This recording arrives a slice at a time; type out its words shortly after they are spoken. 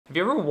Have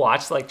you ever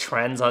watched like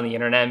trends on the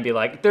internet and be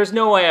like, there's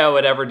no way I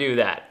would ever do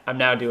that. I'm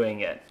now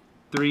doing it.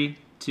 3,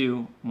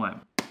 2,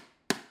 1.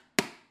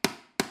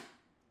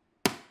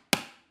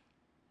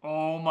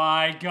 Oh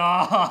my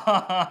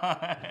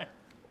God.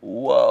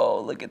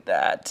 Whoa, look at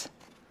that.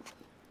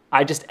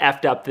 I just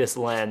effed up this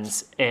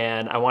lens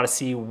and I want to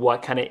see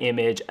what kind of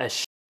image a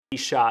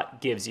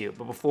shot gives you.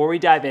 But before we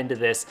dive into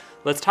this,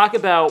 let's talk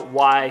about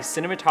why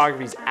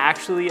cinematography is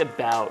actually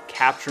about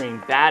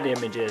capturing bad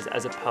images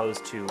as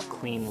opposed to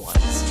clean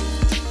ones.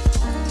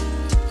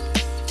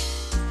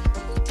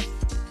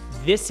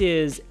 This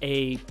is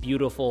a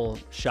beautiful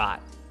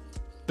shot,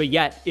 but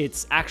yet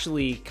it's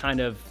actually kind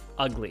of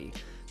ugly.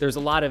 There's a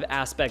lot of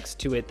aspects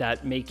to it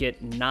that make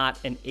it not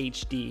an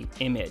HD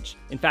image.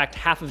 In fact,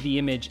 half of the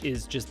image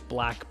is just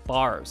black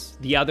bars.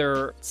 The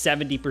other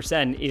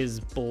 70% is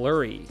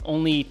blurry.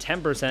 Only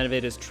 10% of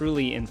it is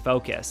truly in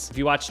focus. If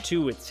you watch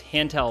 2, it's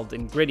handheld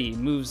and gritty,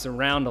 moves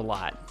around a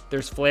lot.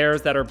 There's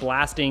flares that are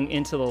blasting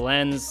into the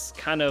lens,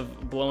 kind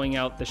of blowing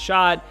out the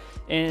shot,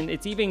 and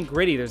it's even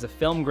gritty. There's a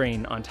film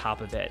grain on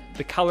top of it.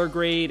 The color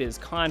grade is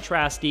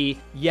contrasty,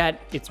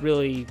 yet it's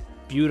really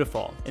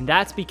beautiful. And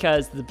that's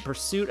because the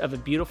pursuit of a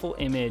beautiful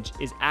image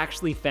is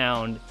actually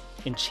found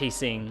in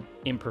chasing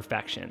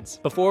imperfections.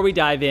 Before we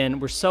dive in,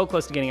 we're so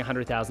close to getting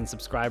 100,000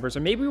 subscribers, or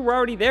maybe we're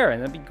already there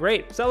and that'd be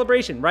great.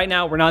 Celebration. Right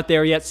now, we're not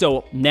there yet,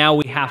 so now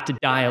we have to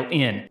dial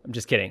in. I'm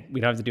just kidding.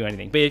 We don't have to do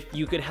anything. But if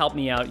you could help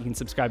me out, you can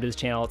subscribe to this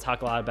channel. I'll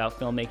talk a lot about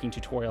filmmaking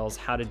tutorials,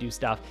 how to do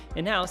stuff,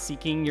 and now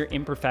seeking your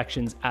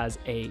imperfections as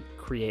a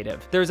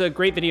creative. There's a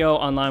great video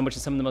online, which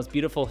is some of the most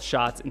beautiful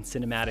shots in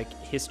cinematic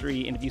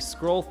history. And if you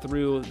scroll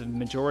through the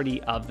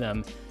majority of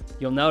them,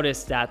 you'll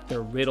notice that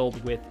they're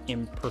riddled with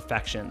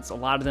imperfections. A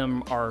lot of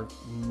them are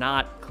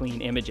not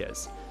clean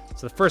images.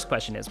 So the first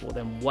question is, well,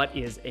 then what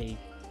is a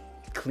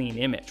clean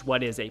image?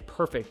 What is a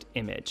perfect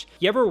image?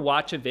 You ever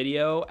watch a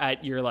video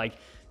at your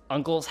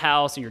uncle's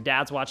house or your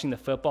dad's watching the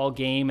football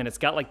game and it's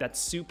got like that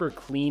super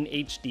clean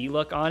HD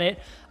look on it?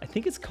 I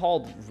think it's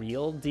called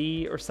Real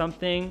D or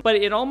something, but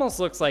it almost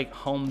looks like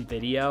home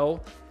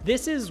video.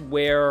 This is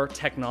where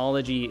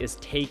technology is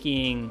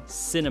taking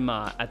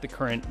cinema at the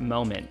current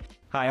moment.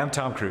 Hi, I'm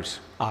Tom Cruise.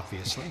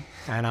 Obviously.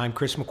 And I'm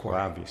Chris McQuarrie. Well,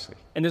 obviously.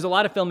 And there's a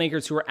lot of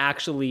filmmakers who are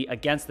actually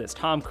against this.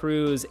 Tom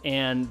Cruise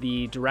and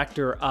the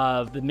director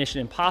of the Mission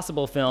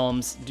Impossible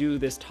films do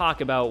this talk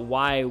about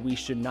why we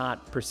should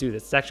not pursue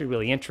this. It's actually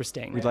really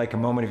interesting. We'd like a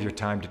moment of your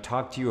time to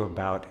talk to you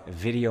about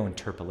video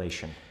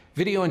interpolation.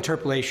 Video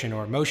interpolation,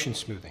 or motion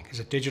smoothing, is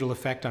a digital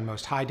effect on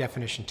most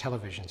high-definition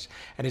televisions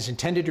and is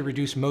intended to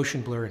reduce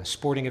motion blur in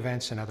sporting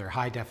events and other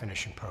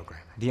high-definition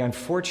programming. The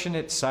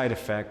unfortunate side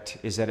effect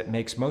is that it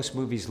makes most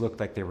movies look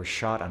like they were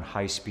shot on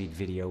high-speed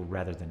video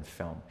rather than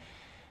film.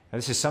 Now,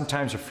 this is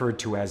sometimes referred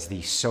to as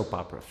the soap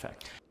opera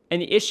effect.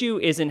 And the issue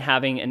isn't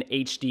having an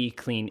HD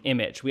clean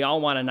image. We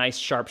all want a nice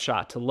sharp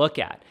shot to look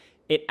at.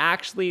 It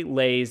actually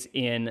lays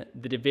in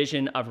the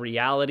division of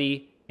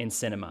reality in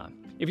cinema.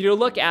 If you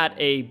look at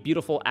a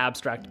beautiful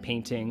abstract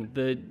painting,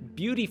 the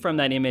beauty from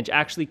that image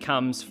actually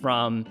comes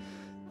from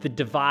the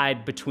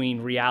divide between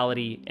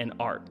reality and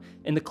art.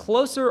 And the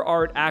closer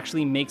art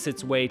actually makes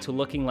its way to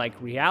looking like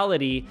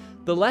reality,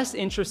 the less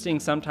interesting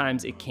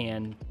sometimes it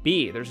can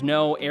be. There's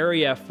no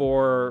area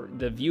for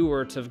the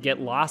viewer to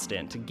get lost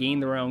in, to gain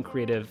their own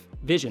creative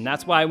vision.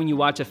 That's why when you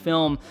watch a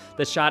film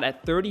that's shot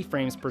at 30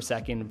 frames per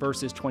second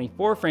versus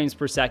 24 frames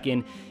per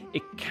second,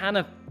 it kind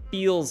of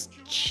feels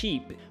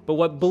cheap. But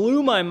what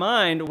blew my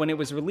mind when it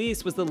was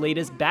released was the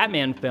latest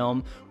Batman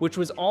film, which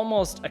was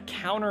almost a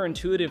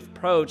counterintuitive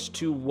approach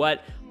to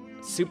what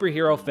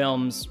superhero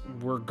films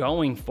were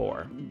going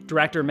for.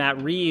 Director Matt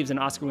Reeves and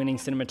Oscar-winning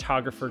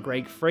cinematographer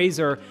Greg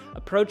Fraser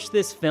approached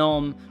this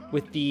film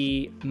with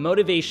the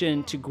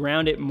motivation to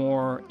ground it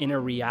more in a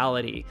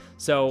reality.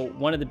 So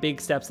one of the big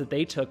steps that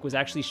they took was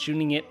actually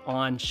shooting it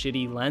on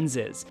shitty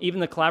lenses. Even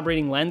the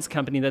collaborating lens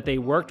company that they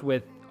worked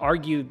with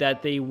argued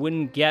that they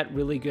wouldn't get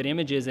really good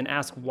images and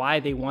asked why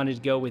they wanted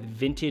to go with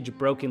vintage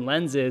broken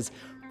lenses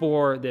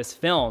for this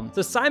film.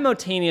 So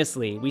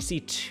simultaneously, we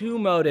see two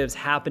motives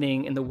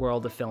happening in the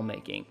world of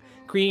filmmaking: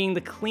 creating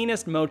the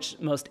cleanest, most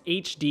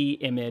HD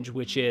image,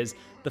 which is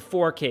the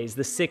 4Ks,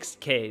 the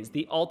 6Ks,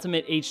 the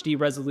ultimate HD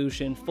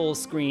resolution, full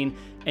screen,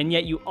 and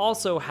yet you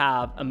also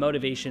have a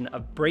motivation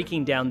of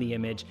breaking down the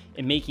image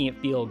and making it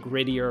feel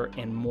grittier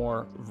and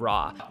more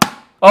raw.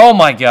 Oh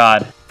my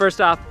God. First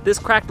off, this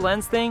cracked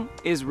lens thing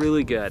is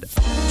really good.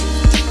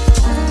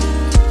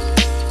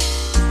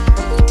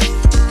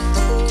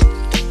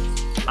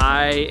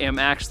 I am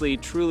actually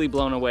truly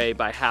blown away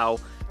by how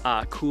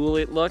cool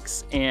it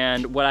looks.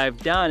 And what I've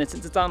done is,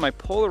 since it's on my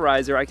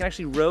polarizer, I can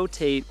actually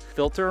rotate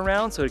filter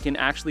around so it can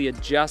actually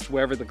adjust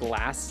wherever the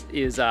glass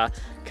is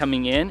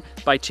coming in.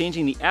 By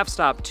changing the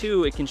f-stop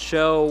too, it can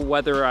show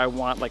whether I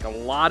want like a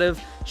lot of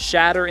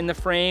shatter in the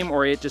frame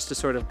or it just to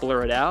sort of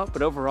blur it out.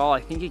 But overall,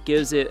 I think it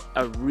gives it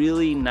a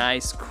really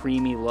nice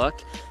creamy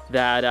look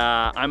that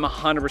I'm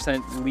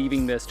 100%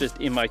 leaving this just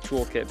in my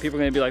toolkit. People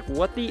are gonna be like,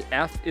 what the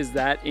F is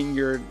that in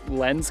your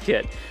lens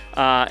kit?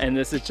 And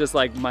this is just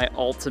like my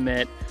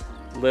ultimate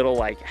little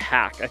like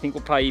hack. I think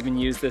we'll probably even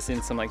use this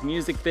in some like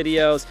music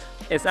videos.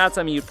 It's not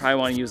something you'd probably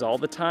want to use all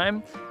the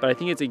time, but I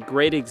think it's a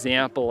great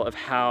example of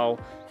how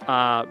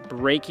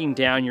breaking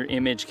down your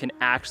image can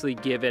actually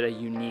give it a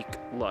unique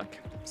look.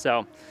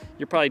 So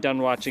you're probably done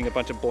watching a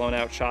bunch of blown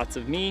out shots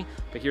of me,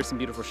 but here's some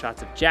beautiful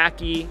shots of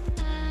Jackie.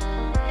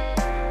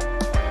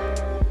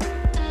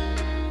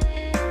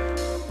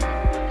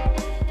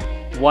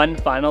 One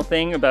final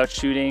thing about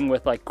shooting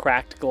with like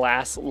cracked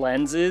glass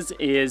lenses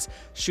is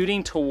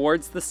shooting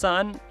towards the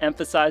sun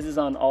emphasizes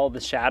on all the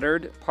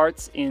shattered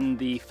parts in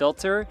the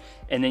filter,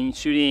 and then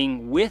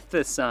shooting with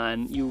the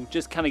sun, you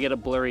just kind of get a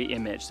blurry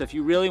image. So if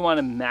you really want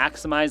to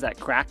maximize that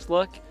cracked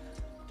look,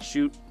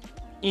 shoot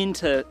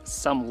into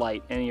some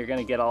light and you're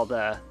gonna get all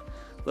the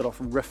little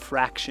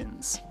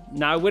refractions.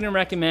 Now, I wouldn't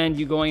recommend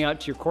you going out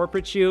to your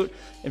corporate shoot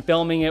and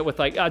filming it with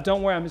like, oh,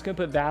 don't worry, I'm just gonna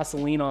put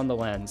Vaseline on the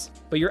lens.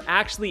 But you're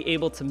actually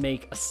able to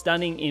make a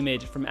stunning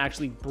image from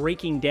actually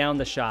breaking down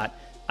the shot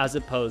as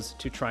opposed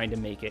to trying to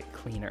make it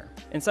cleaner.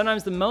 And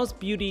sometimes the most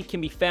beauty can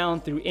be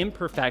found through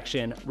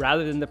imperfection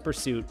rather than the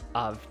pursuit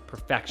of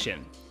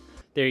perfection.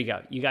 There you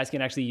go. You guys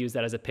can actually use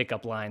that as a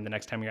pickup line the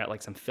next time you're at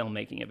like some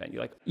filmmaking event.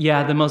 You're like,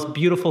 yeah, the most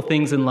beautiful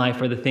things in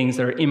life are the things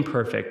that are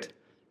imperfect,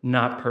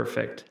 not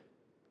perfect.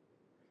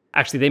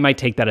 Actually, they might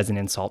take that as an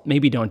insult.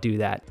 Maybe don't do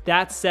that.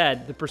 That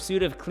said, the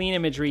pursuit of clean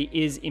imagery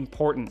is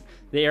important.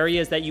 The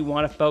areas that you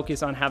want to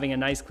focus on having a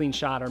nice clean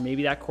shot, or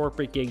maybe that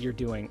corporate gig you're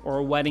doing, or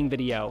a wedding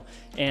video.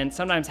 And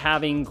sometimes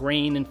having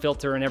grain and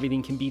filter and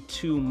everything can be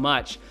too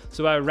much.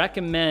 So what I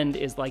recommend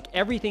is, like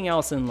everything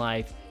else in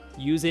life,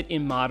 use it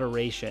in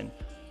moderation.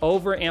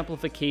 Over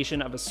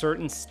amplification of a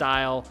certain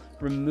style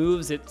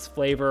removes its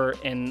flavor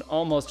and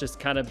almost just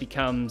kind of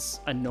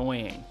becomes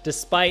annoying.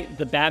 Despite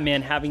the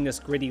Batman having this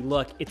gritty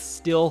look, it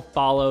still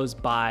follows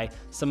by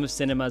some of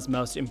cinema's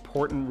most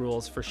important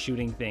rules for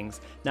shooting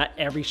things. Not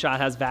every shot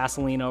has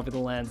Vaseline over the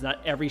lens. Not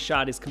every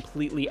shot is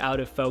completely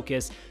out of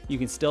focus. You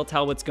can still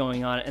tell what's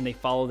going on, and they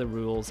follow the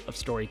rules of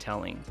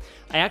storytelling.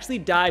 I actually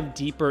dive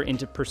deeper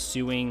into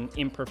pursuing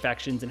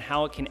imperfections and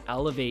how it can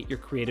elevate your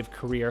creative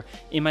career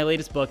in my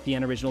latest book, The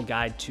Unoriginal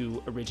Guide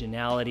to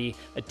Originality,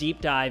 a deep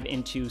dive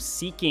into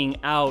seeking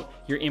out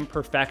your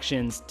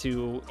imperfections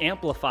to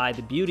amplify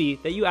the beauty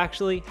that you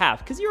actually have,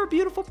 because you're a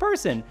beautiful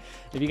person.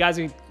 If you guys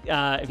want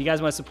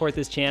to support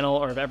this channel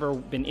or have ever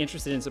been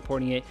interested in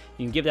supporting it,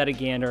 you can give that a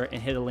gander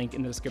and hit a link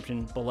in the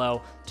description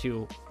below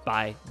to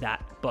buy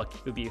that book.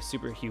 It would be a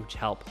super huge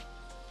help.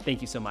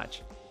 Thank you so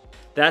much.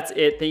 That's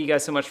it. Thank you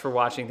guys so much for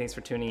watching. Thanks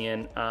for tuning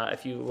in.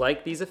 If you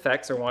like these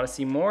effects or want to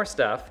see more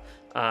stuff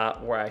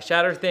where I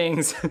shatter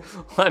things,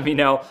 let me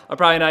know. I'm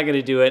probably not going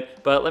to do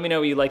it, but let me know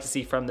what you'd like to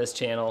see from this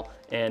channel.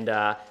 And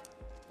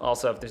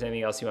also, if there's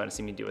anything else you want to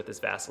see me do with this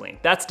Vaseline.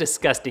 That's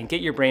disgusting.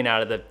 Get your brain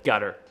out of the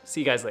gutter.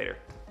 See you guys later.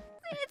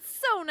 It's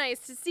so nice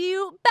to see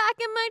you back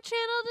in my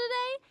channel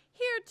today.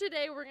 Here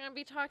today, we're going to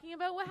be talking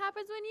about what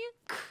happens when you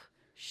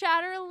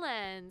shatter a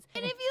lens.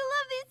 And if you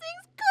love these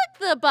things,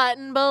 click the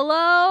button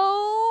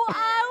below.